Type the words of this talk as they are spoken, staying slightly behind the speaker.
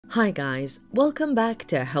Hi guys, welcome back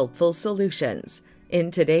to Helpful Solutions.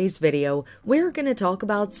 In today's video, we're going to talk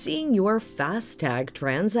about seeing your FASTag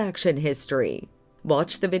transaction history.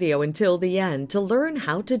 Watch the video until the end to learn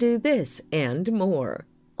how to do this and more.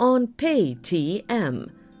 On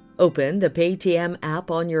Paytm, open the Paytm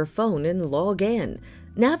app on your phone and log in.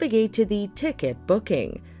 Navigate to the ticket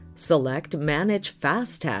booking. Select Manage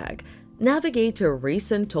FASTag. Navigate to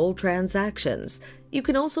Recent Toll Transactions. You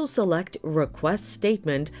can also select Request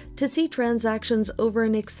Statement to see transactions over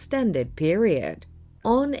an extended period.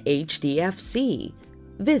 On HDFC,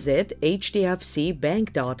 visit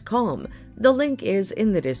hdfcbank.com. The link is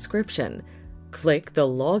in the description. Click the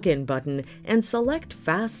Login button and select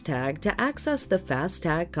FASTag to access the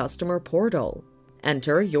FASTag customer portal.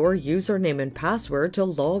 Enter your username and password to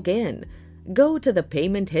log in. Go to the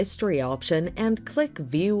Payment History option and click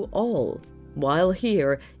View All. While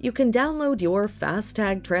here, you can download your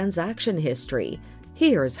FASTag transaction history.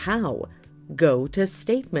 Here's how. Go to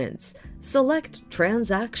Statements. Select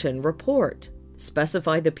Transaction Report.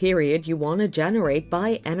 Specify the period you want to generate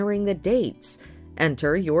by entering the dates.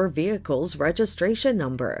 Enter your vehicle's registration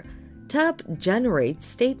number. Tap Generate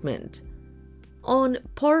Statement. On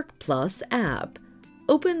Park Plus app,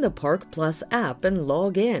 open the Park Plus app and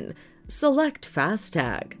log in. Select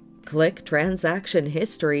FASTag. Click Transaction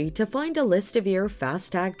History to find a list of your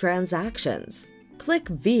FASTag transactions. Click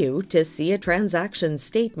View to see a transaction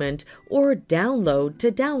statement or Download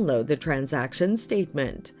to download the transaction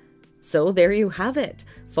statement. So there you have it.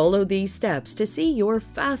 Follow these steps to see your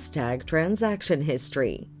FASTag transaction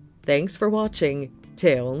history. Thanks for watching.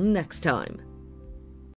 Till next time.